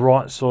with the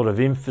right sort of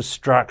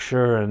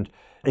infrastructure and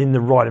in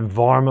the right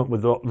environment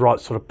with the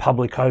right sort of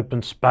public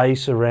open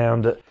space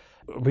around it,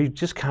 we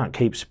just can't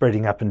keep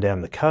spreading up and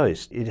down the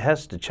coast. It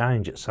has to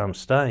change at some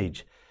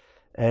stage.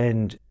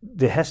 and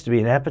there has to be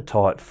an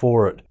appetite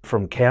for it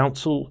from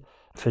council,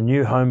 for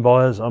new home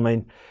buyers. I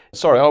mean,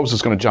 Sorry, I was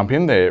just going to jump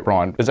in there,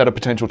 Ryan. Is that a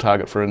potential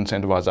target for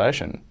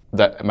incentivisation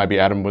that maybe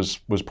Adam was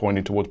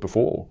pointing towards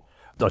before?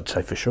 I'd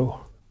say for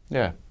sure.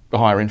 Yeah, the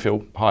higher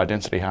infill, higher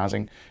density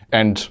housing,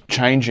 and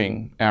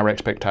changing our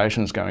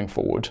expectations going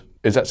forward.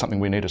 Is that something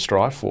we need to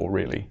strive for,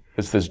 really?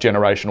 Is there's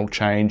generational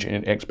change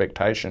in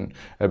expectation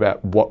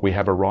about what we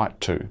have a right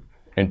to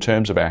in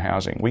terms of our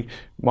housing? We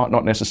might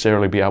not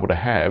necessarily be able to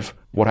have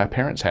what our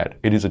parents had.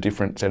 It is a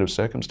different set of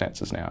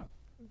circumstances now.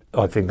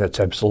 I think that's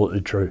absolutely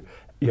true.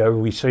 You know,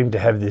 we seem to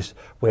have this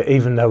where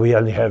even though we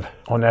only have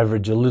on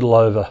average a little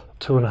over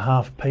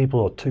 2.5 people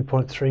or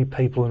 2.3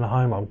 people in a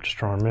home, I'm just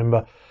trying to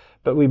remember,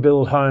 but we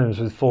build homes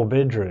with 4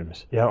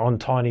 bedrooms, you know, on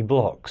tiny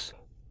blocks.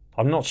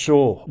 I'm not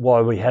sure why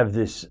we have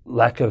this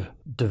lack of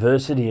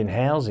diversity in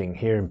housing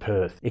here in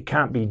Perth. It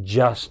can't be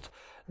just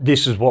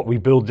this is what we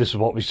build, this is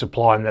what we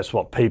supply, and that's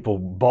what people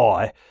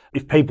buy.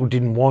 If people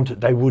didn't want it,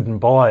 they wouldn't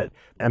buy it.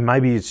 And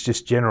maybe it's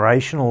just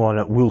generational and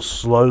it will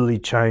slowly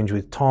change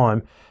with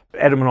time.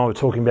 Adam and I were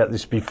talking about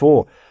this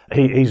before.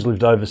 He's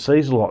lived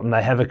overseas a lot and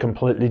they have a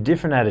completely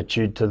different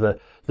attitude to the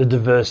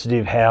diversity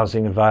of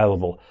housing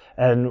available.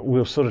 And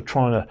we're sort of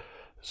trying to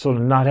sort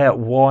of nut out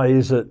why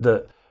is it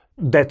that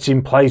that's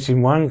in place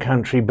in one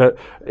country but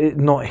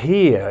not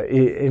here.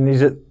 And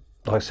is it,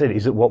 like I said,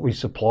 is it what we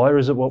supply or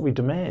is it what we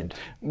demand?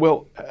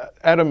 Well,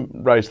 Adam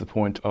raised the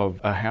point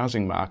of a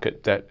housing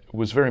market that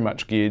was very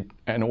much geared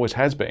and always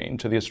has been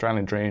to the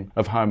Australian dream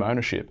of home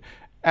ownership,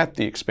 at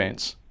the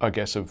expense, I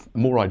guess, of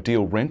more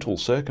ideal rental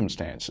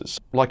circumstances.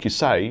 Like you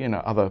say, in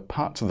other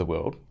parts of the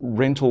world,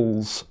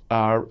 rentals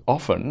are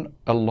often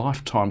a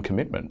lifetime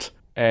commitment,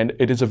 and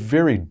it is a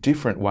very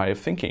different way of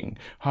thinking.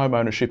 Home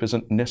ownership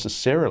isn't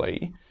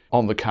necessarily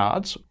on the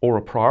cards or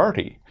a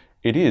priority.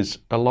 It is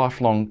a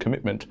lifelong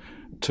commitment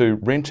to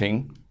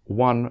renting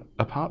one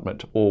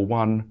apartment or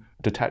one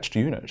detached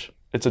unit.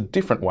 It's a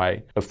different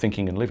way of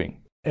thinking and living.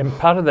 And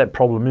part of that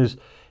problem is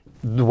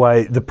the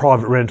way the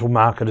private rental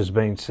market has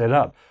been set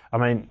up. I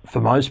mean, for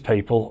most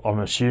people, I'm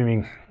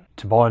assuming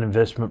to buy an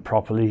investment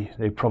property,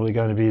 they're probably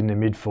going to be in their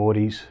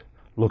mid-40s,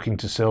 looking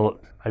to sell it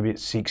maybe at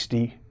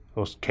 60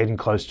 or getting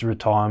close to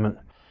retirement.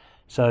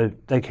 So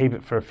they keep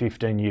it for a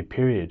 15-year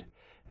period.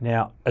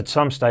 Now, at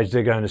some stage,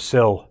 they're going to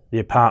sell the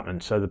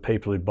apartment, so the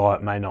people who buy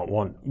it may not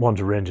want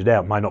to rent it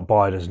out, may not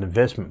buy it as an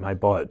investment, may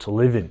buy it to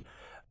live in.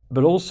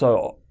 But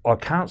also, I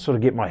can't sort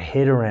of get my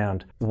head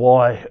around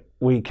why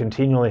we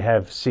continually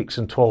have 6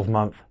 and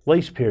 12-month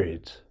lease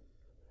periods.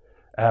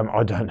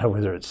 I don't know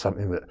whether it's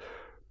something that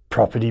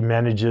property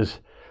managers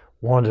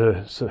want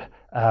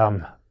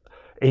to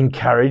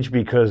encourage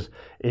because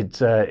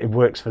it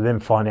works for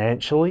them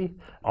financially.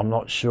 I'm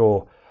not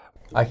sure.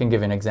 I can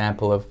give an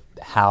example of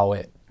how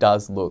it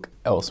does look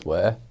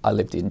elsewhere. I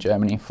lived in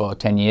Germany for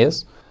 10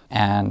 years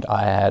and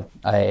I had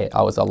a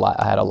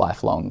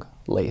lifelong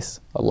lease,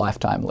 a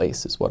lifetime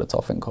lease is what it's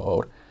often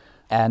called.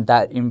 And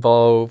that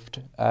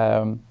involved,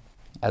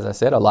 as I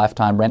said, a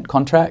lifetime rent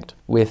contract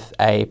with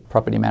a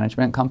property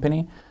management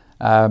company.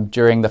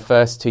 During the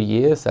first 2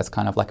 years, that's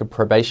kind of like a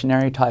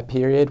probationary type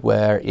period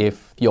where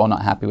if you're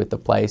not happy with the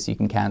place, you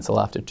can cancel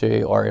after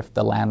 2, or if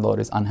the landlord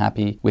is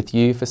unhappy with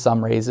you for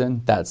some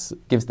reason, that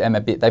gives them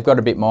they've got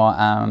a bit more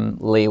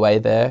leeway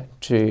there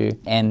to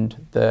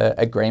end the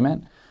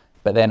agreement.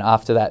 But then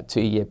after that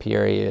 2-year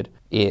period,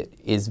 it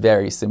is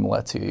very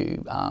similar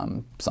to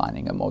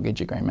signing a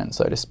mortgage agreement,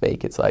 so to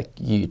speak. It's like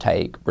you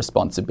take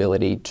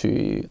responsibility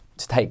to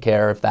take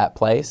care of that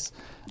place.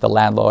 The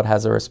landlord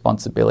has a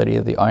responsibility,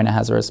 the owner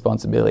has a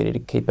responsibility to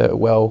keep it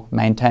well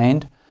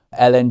maintained.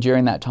 And then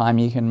during that time,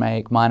 you can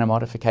make minor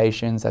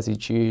modifications as you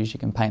choose. You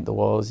can paint the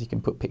walls, you can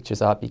put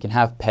pictures up, you can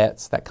have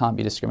pets that can't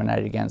be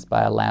discriminated against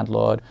by a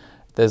landlord.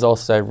 There's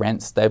also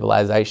rent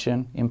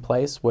stabilisation in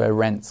place where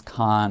rents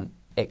can't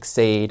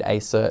exceed a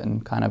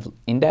certain kind of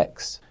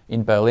index.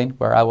 In Berlin,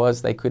 where I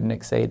was, they couldn't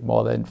exceed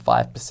more than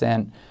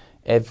 5%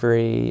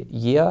 every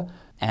year,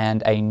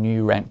 and a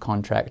new rent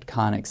contract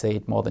can't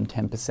exceed more than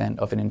 10%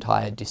 of an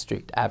entire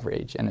district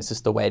average. And it's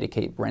just a way to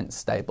keep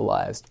rents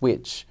stabilised,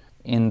 which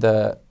in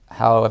the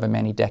however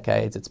many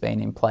decades it's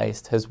been in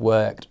place has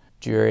worked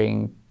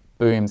during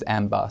booms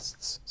and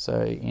busts.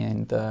 So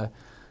in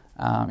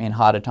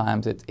harder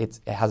times, it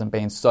hasn't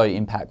been so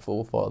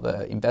impactful for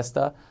the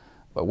investor,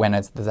 but when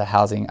there's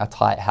a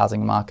tight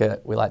housing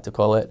market, we like to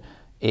call it,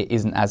 it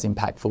isn't as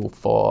impactful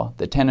for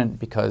the tenant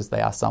because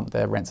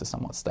their rents are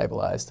somewhat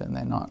stabilised and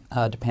they're not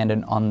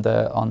dependent on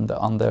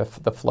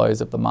the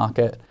flows of the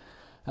market.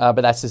 But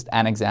that's just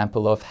an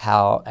example of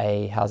how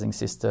a housing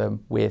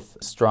system with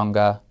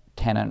stronger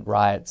tenant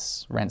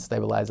rights, rent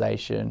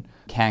stabilisation,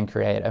 can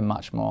create a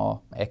much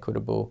more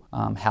equitable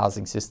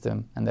housing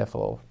system and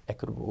therefore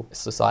equitable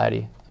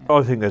society.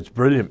 I think that's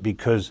brilliant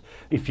because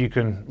if you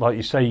can, like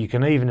you say, you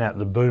can even out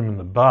the boom and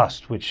the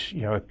bust, which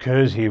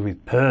occurs here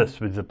with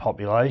Perth with the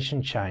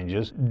population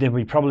changes, then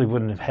we probably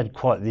wouldn't have had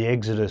quite the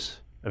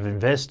exodus of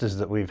investors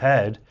that we've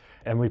had,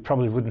 and we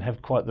probably wouldn't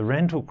have quite the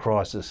rental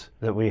crisis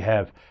that we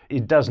have.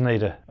 It does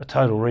need a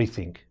total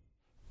rethink.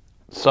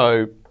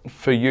 So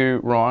For you,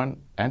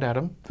 Ryan and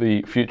Adam,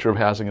 the future of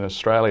housing in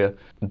Australia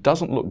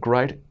doesn't look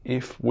great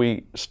if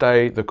we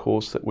stay the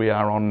course that we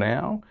are on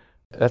now.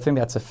 I think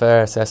that's a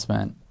fair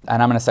assessment.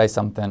 And I'm going to say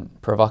something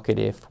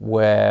provocative,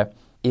 where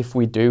if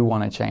we do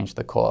want to change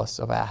the course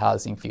of our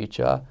housing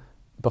future,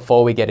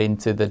 before we get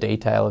into the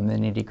detail and the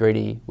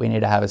nitty-gritty, we need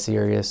to have a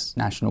serious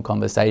national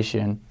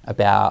conversation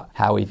about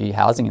how we view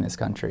housing in this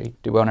country.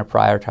 Do we want to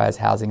prioritise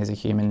housing as a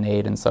human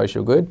need and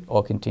social good,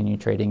 or continue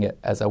treating it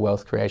as a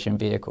wealth creation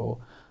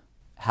vehicle?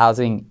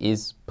 Housing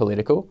is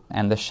political,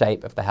 and the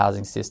shape of the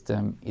housing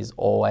system is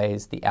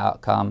always the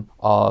outcome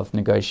of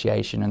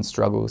negotiation and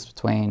struggles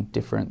between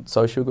different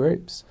social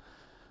groups.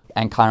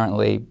 And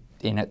currently,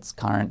 in its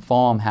current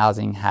form,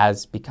 housing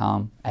has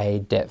become a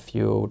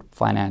debt-fueled,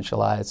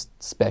 financialised,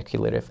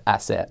 speculative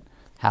asset.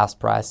 House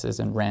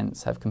prices and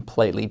rents have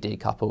completely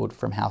decoupled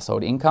from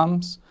household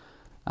incomes,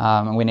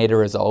 and we need to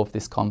resolve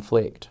this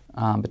conflict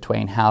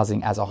between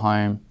housing as a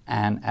home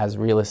and as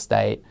real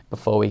estate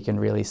before we can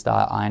really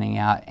start ironing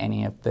out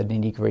any of the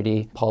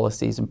nitty-gritty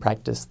policies and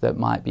practice that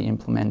might be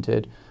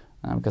implemented.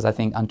 Because I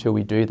think until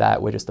we do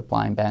that, we're just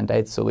applying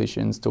band-aid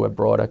solutions to a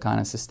broader kind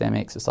of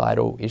systemic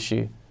societal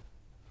issue.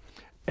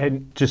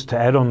 And just to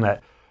add on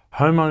that,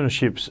 home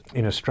ownership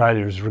in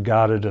Australia is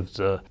regarded as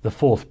the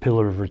fourth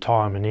pillar of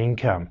retirement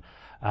income.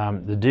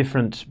 The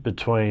difference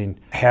between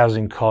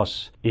housing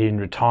costs in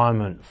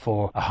retirement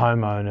for a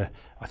homeowner,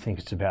 I think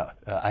it's about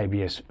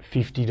ABS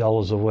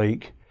 $50 a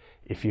week.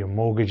 If you're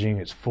mortgaging,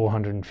 it's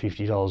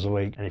 $450 a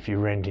week. And if you're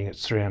renting,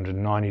 it's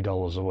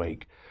 $390 a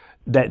week.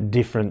 That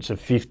difference of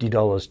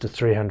 $50 to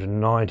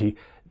 $390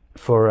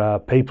 for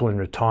people in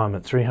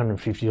retirement,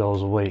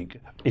 $350 a week,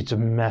 it's a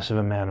massive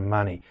amount of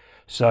money.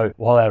 So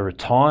while our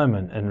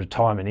retirement and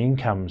retirement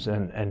incomes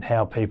and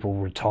how people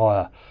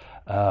retire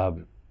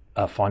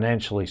are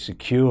financially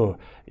secure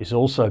is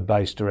also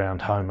based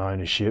around home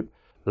ownership,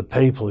 the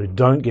people who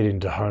don't get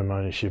into home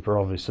ownership are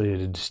obviously at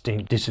a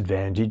distinct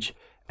disadvantage.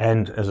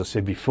 And as I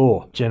said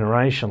before,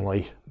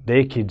 generationally,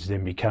 their kids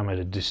then become at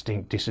a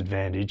distinct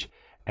disadvantage,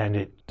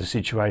 and the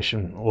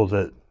situation or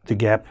the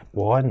gap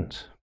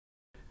widens.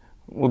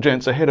 Well,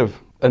 gents, ahead of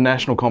a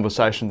national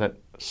conversation that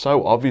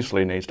so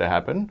obviously needs to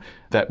happen,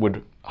 that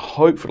would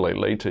hopefully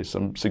lead to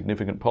some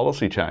significant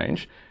policy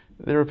change,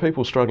 there are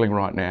people struggling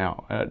right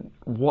now.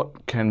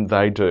 What can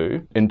they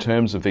do in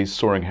terms of these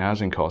soaring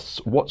housing costs?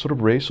 What sort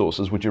of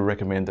resources would you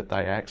recommend that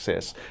they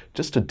access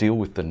just to deal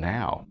with the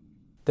now?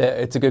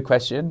 It's a good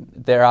question.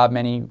 There are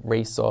many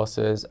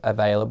resources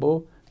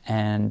available,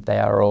 and they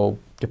are all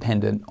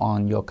dependent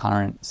on your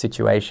current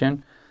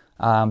situation.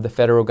 The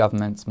federal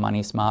government's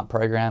Money Smart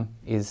program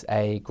is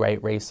a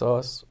great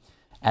resource.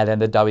 And then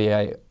the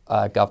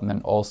WA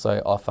government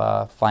also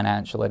offer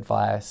financial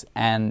advice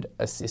and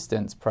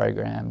assistance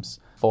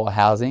programs for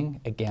housing,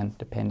 again,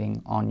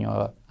 depending on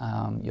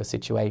your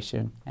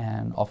situation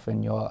and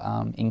often your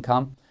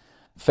income.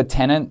 For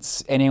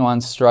tenants,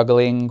 anyone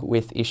struggling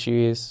with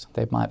issues,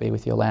 they might be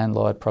with your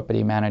landlord,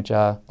 property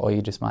manager, or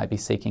you just might be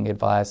seeking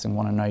advice and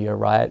want to know your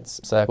rights.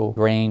 Circle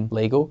Green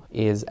Legal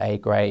is a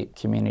great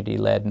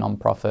community-led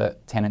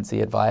non-profit tenancy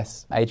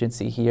advice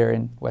agency here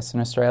in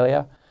Western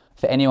Australia.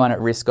 For anyone at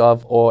risk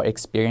of or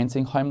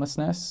experiencing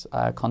homelessness,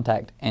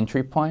 contact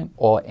Entry Point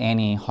or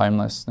any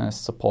homelessness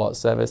support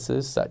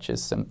services such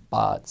as St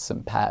Bart's,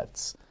 St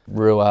Pat's,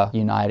 Rua,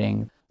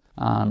 Uniting.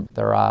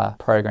 There are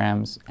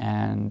programs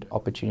and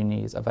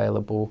opportunities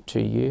available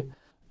to you.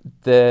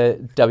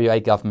 The WA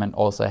government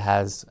also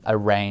has a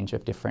range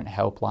of different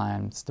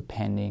helplines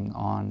depending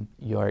on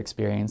your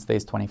experience.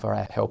 These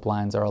 24-hour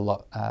helplines are a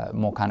lot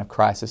more kind of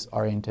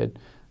crisis-oriented.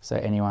 So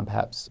anyone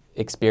perhaps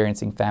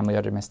experiencing family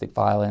or domestic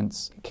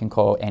violence can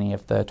call any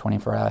of the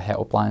 24-hour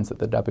helplines that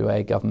the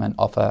WA government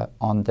offer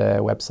on their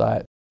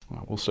website.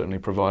 We'll certainly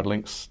provide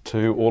links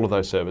to all of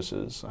those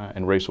services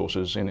and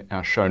resources in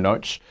our show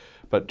notes.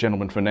 But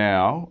gentlemen, for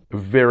now, a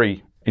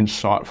very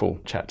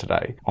insightful chat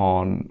today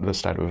on the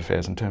state of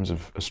affairs in terms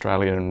of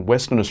Australia and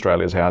Western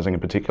Australia's housing in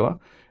particular.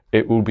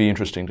 It will be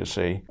interesting to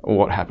see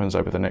what happens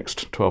over the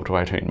next 12 to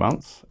 18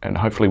 months, and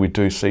hopefully we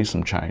do see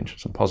some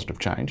change, some positive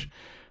change.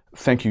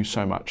 Thank you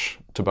so much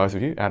to both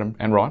of you, Adam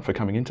and Ryan, for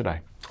coming in today.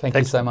 Thanks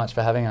you so much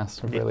for having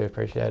us. We really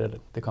appreciated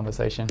the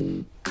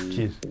conversation.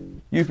 Cheers.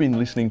 You've been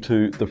listening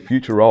to The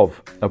Future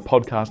Of, a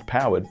podcast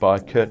powered by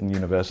Curtin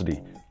University.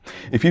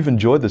 If you've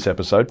enjoyed this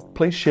episode,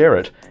 please share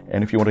it.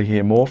 And if you want to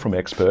hear more from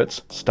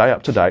experts, stay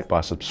up to date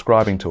by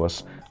subscribing to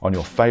us on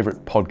your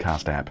favourite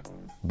podcast app.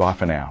 Bye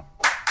for now.